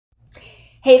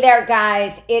Hey there,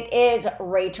 guys. It is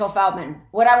Rachel Feldman.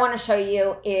 What I want to show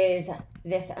you is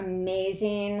this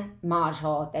amazing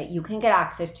module that you can get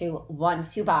access to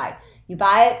once you buy. You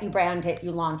buy it, you brand it, you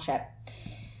launch it.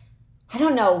 I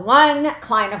don't know one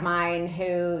client of mine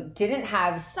who didn't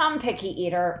have some picky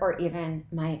eater or even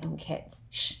my own kids.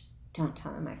 Shh, don't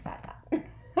tell them I said that.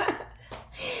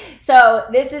 So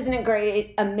this is a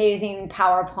great, amazing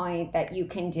PowerPoint that you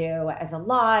can do as a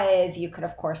live. You could,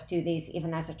 of course, do these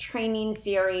even as a training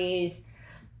series.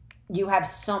 You have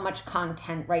so much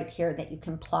content right here that you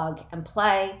can plug and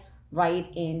play right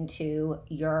into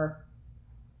your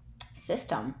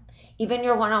system, even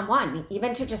your one-on-one,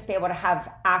 even to just be able to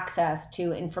have access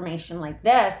to information like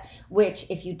this, which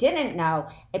if you didn't know,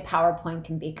 a PowerPoint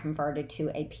can be converted to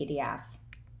a PDF.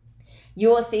 You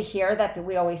will see here that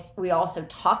we also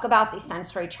talk about these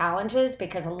sensory challenges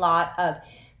because a lot of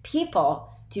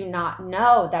people do not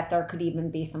know that there could even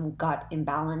be some gut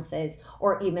imbalances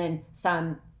or even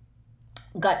some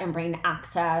gut and brain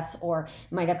access or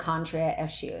mitochondria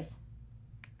issues.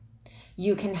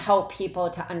 You can help people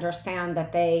to understand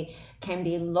that they can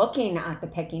be looking at the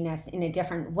pickiness in a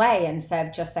different way instead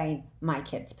of just saying, my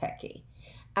kid's picky.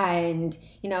 And,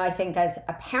 you know, I think as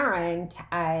a parent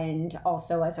and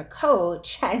also as a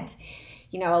coach and,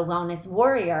 you know, a wellness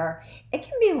warrior, it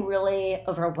can be really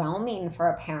overwhelming for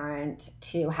a parent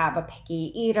to have a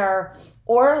picky eater,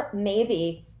 or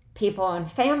maybe people in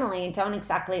family don't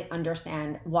exactly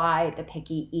understand why the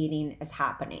picky eating is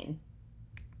happening.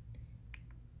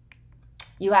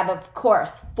 You have, of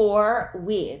course, 4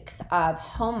 weeks of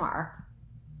homework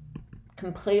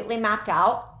completely mapped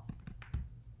out.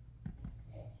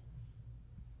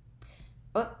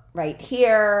 Right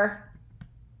here,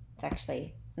 it's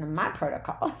actually one of my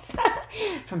protocols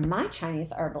from my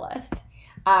Chinese herbalist.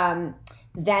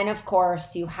 Then, of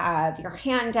course, you have your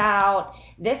handout.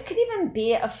 This could even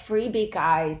be a freebie,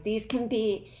 guys. These can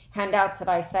be handouts that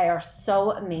I say are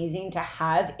so amazing to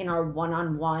have in our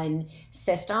one-on-one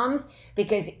systems,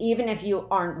 because even if you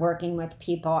aren't working with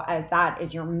people as that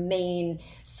is your main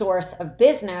source of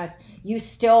business, you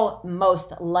still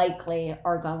most likely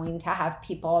are going to have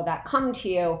people that come to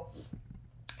you,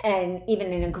 and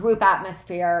even in a group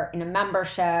atmosphere, in a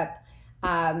membership,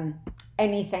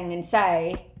 anything, and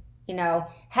say, you know,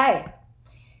 hey,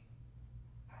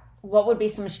 what would be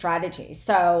some strategies?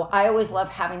 So I always love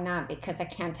having that because I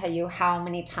can't tell you how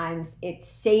many times it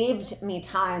saved me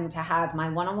time to have my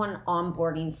one-on-one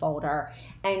onboarding folder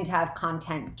and to have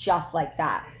content just like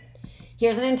that.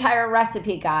 Here's an entire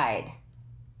recipe guide.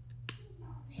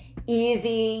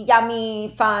 Easy,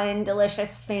 yummy, fun,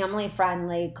 delicious,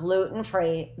 family-friendly,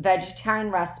 gluten-free,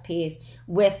 vegetarian recipes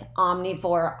with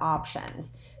omnivore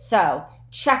options. So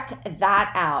check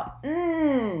that out.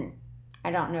 I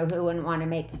don't know who wouldn't want to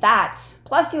make that.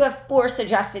 Plus you have 4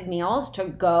 suggested meals to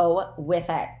go with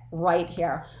it right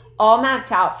here, all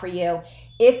mapped out for you.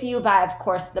 If you buy, of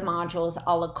course, the modules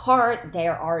a la carte,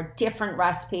 there are different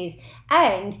recipes.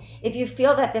 And if you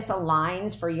feel that this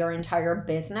aligns for your entire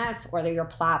business or your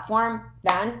platform,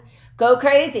 then go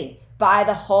crazy. Buy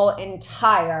the whole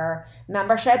entire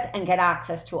membership and get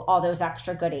access to all those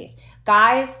extra goodies.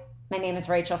 Guys, my name is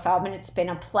Rachel Feldman. It's been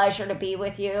a pleasure to be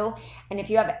with you. And if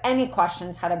you have any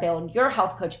questions how to build your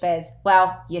health coach biz,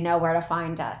 well, you know where to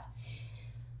find us.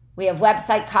 We have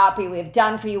website copy. We have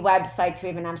done for you websites. We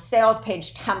even have sales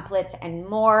page templates and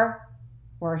more.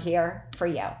 We're here for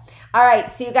you. All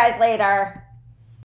right. See you guys later.